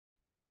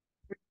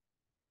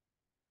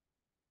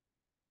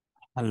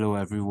Hello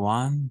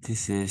everyone,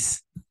 this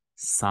is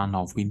Son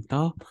of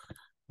Winter.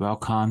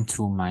 Welcome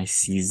to my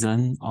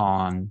season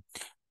on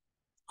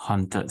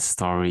haunted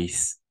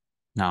stories.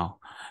 Now,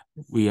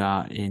 we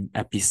are in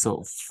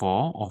episode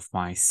 4 of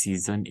my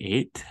season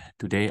 8.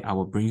 Today, I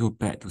will bring you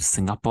back to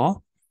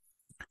Singapore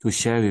to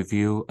share with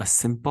you a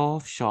simple,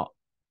 short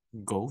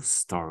ghost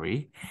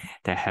story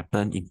that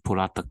happened in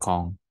Pulau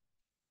Tekong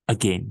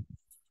again.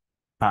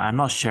 But I'm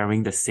not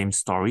sharing the same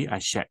story I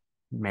shared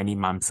many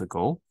months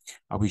ago.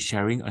 I'll be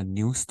sharing a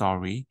new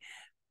story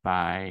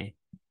by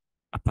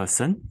a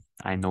person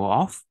I know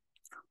of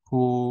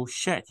who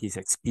shared his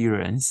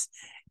experience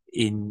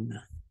in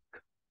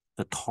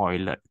the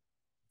toilet.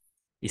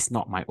 It's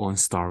not my own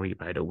story,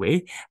 by the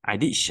way. I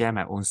did share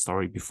my own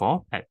story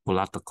before at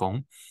Pulau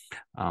Tekong.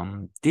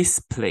 This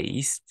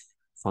place,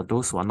 for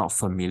those who are not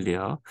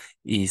familiar,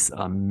 is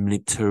a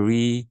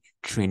military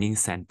training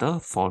center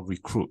for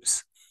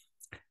recruits.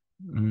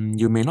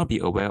 You may not be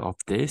aware of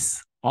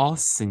this. All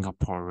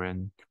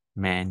Singaporean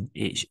men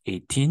aged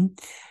 18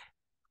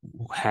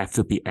 have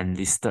to be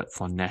enlisted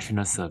for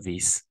national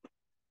service.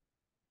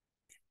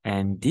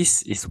 And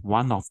this is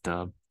one of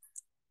the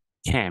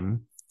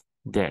camp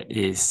that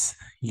is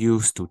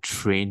used to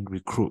train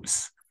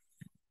recruits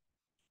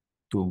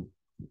to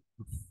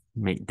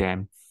make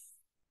them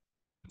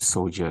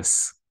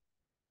soldiers.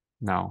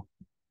 Now,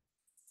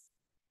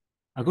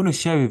 I'm going to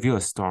share with you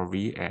a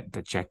story at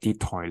the Jetty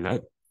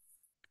toilet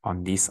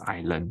on this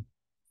island.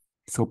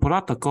 So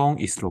Pulau Tekong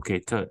is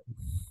located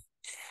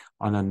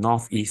on the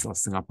northeast of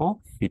Singapore,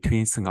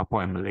 between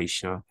Singapore and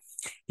Malaysia.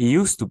 It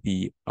used to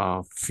be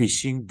a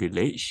fishing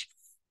village,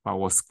 but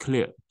was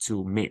cleared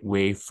to make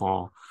way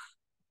for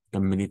the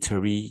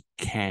military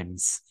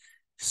camps.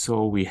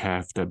 So we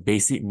have the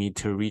basic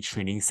military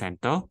training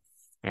center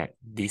at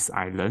this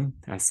island,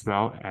 as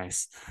well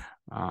as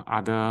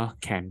other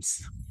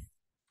camps.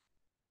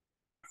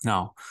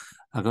 Now,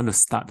 I'm going to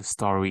start the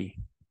story.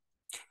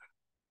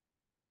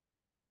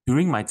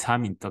 During my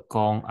time in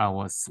Tekong, I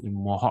was in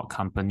Mohawk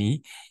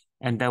Company,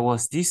 and there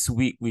was this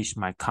week which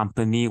my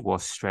company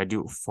was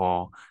scheduled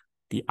for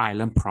the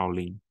island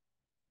prowling.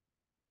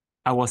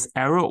 I was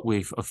arrowed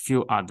with a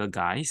few other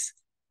guys.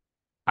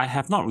 I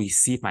have not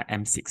received my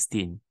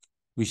M16,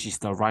 which is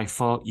the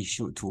rifle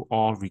issued to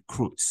all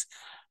recruits.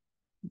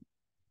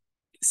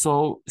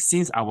 So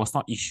since I was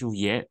not issued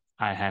yet,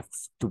 I have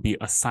to be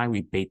assigned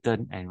with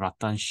baton and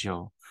rattan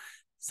shell.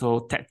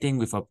 So tacting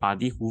with a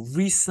buddy who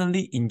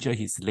recently injured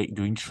his leg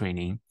during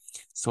training.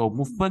 So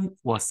movement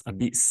was a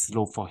bit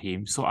slow for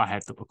him, so I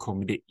had to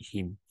accommodate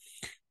him.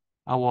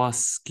 I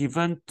was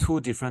given 2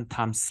 different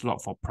time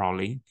slots for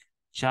prowling,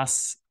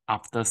 just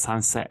after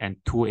sunset and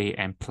 2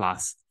 a.m.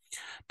 plus.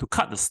 To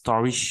cut the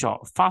story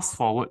short, fast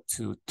forward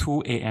to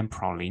 2 a.m.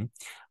 prowling,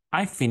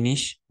 I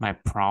finished my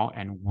prowl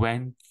and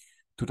went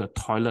to the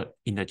toilet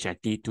in the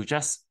jetty to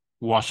just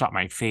wash up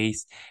my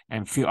face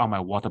and fill out my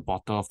water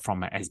bottle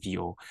from my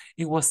SBO.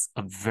 It was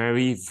a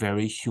very,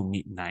 very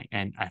humid night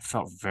and I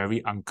felt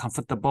very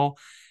uncomfortable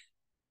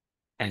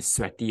and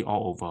sweaty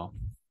all over.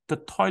 The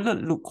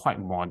toilet looked quite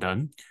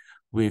modern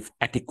with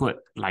adequate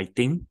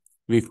lighting,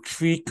 with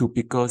 3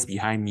 cubicles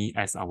behind me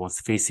as I was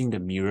facing the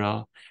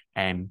mirror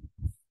and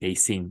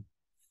facing.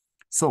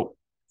 So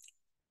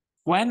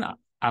when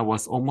I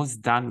was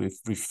almost done with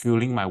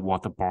refilling my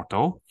water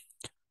bottle,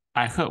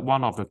 I heard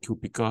one of the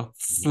cubicle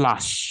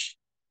flush.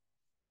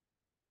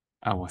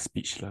 I was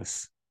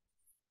speechless.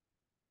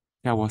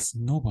 There was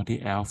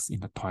nobody else in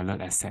the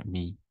toilet except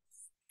me.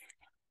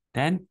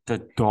 Then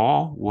the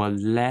door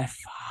was left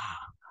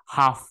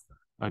half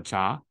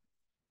ajar,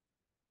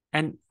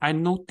 and I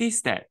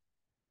noticed that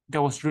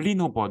there was really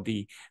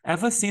nobody.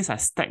 Ever since I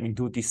stepped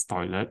into this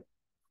toilet,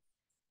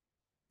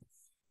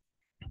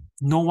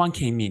 no one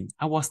came in.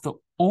 I was the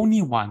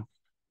only one.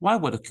 Why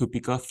would the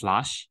cubicle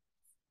flush?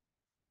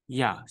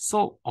 Yeah,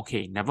 so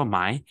okay, never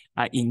mind.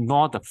 I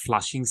ignore the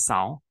flushing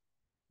sound.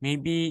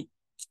 Maybe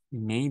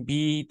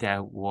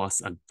there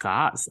was a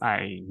guard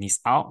I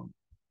missed out.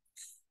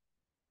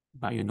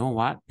 But you know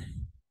what?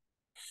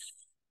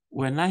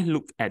 When I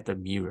looked at the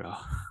mirror,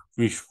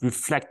 which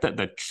reflected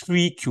the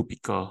 3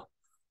 cubicle,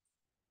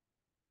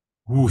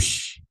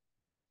 whoosh.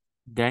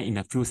 Then in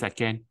a few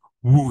seconds,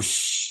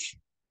 whoosh.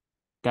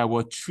 There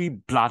were 3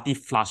 bloody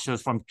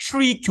flushes from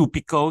 3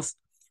 cubicles,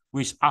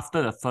 which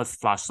after the first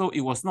flush. So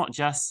it was not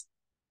just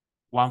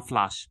one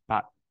flush,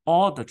 but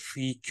all the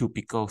 3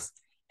 cubicles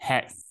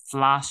had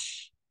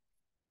flush.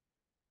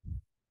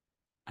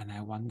 And I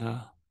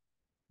wonder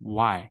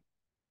why.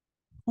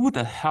 Who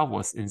the hell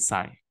was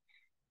inside?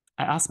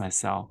 I asked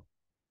myself.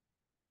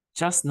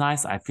 Just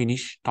nice I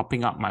finished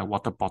topping up my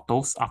water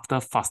bottles. After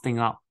fasting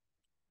up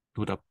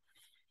to the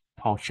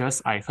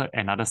pouches, I heard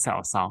another set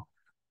of sound.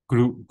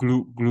 Glue,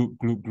 glue, glue,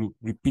 glue, glue.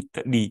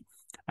 Repeatedly,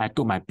 I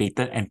took my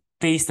baton and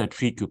faced the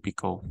 3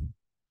 cubicle.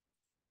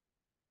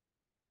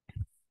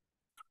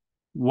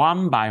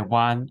 One by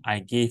one, I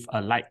gave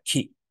a light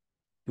kick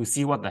to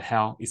see what the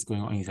hell is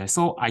going on inside.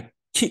 So I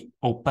kicked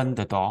open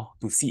the door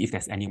to see if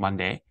there's anyone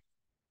there,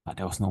 but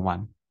there was no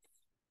one.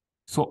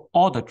 So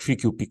all the 3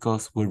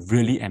 cubicles were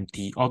really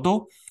empty.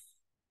 Although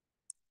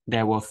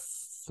there were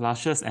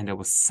flashes and there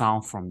was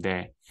sound from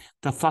there.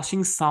 The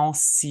flushing sound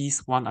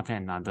ceased one after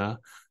another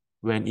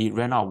when it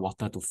ran out of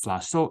water to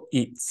flush. So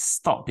it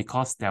stopped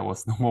because there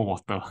was no more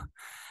water,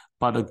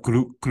 but the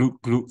glute, glute,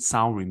 glute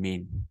sound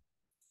remained.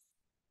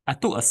 I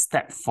took a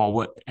step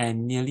forward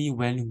and nearly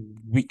went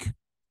weak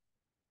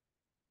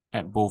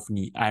at both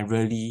knees. I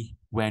really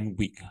went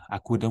weak. I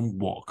couldn't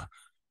walk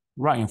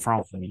right in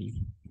front of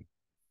me.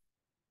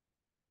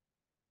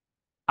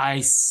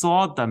 I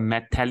saw the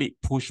metallic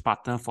push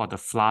button for the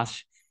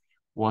flush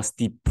was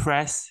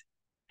depressed,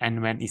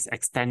 and when it's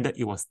extended,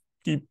 it was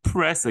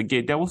depressed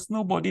again. There was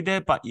nobody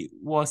there, but it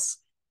was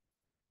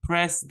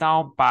pressed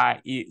down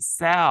by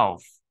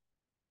itself.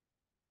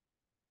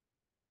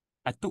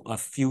 I took a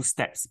few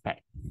steps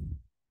back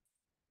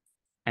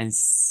and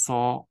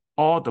saw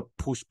all the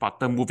push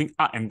button moving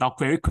up and down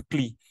very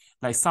quickly,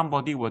 like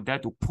somebody were there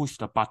to push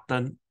the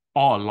button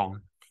all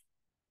along.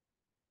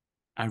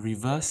 I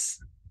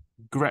reversed,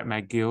 grabbed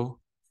my gear,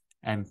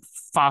 and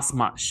fast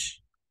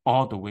marched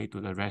all the way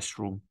to the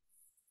restroom.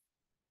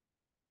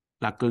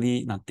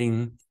 Luckily,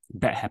 nothing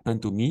bad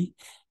happened to me.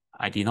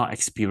 I did not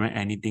experience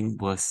anything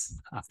worse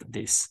after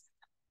this.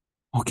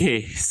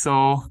 Okay,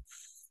 so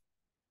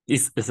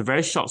it's a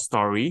very short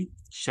story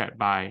shared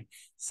by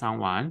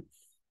someone,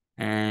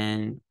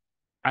 and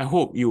I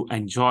hope you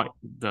enjoyed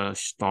the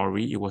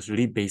story. It was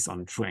really based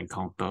on true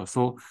encounter.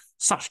 So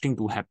such thing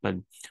to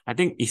happen. I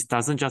think it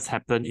doesn't just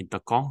happen in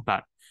Tekong,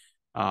 but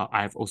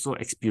I've also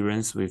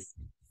experienced with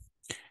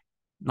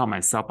not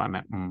myself, but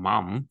my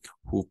mom,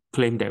 who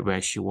claimed that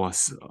where she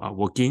was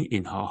working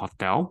in her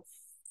hotel,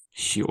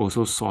 she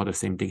also saw the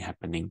same thing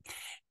happening.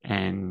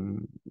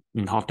 And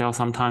in hotel,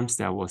 sometimes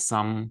there were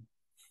some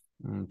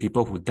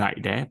people who died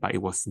there, but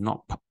it was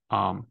not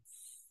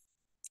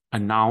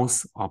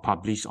announced or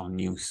published on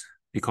news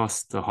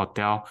because the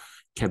hotel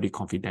kept it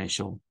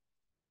confidential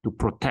to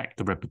protect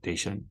the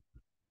reputation.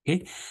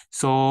 Okay,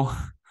 so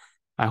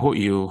I hope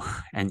you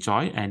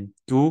enjoy and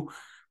do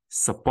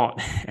support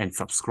and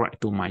subscribe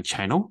to my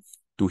channel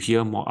to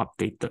hear more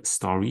updated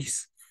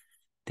stories.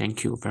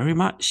 Thank you very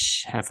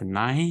much. Have a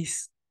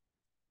nice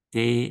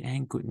day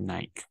and good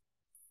night.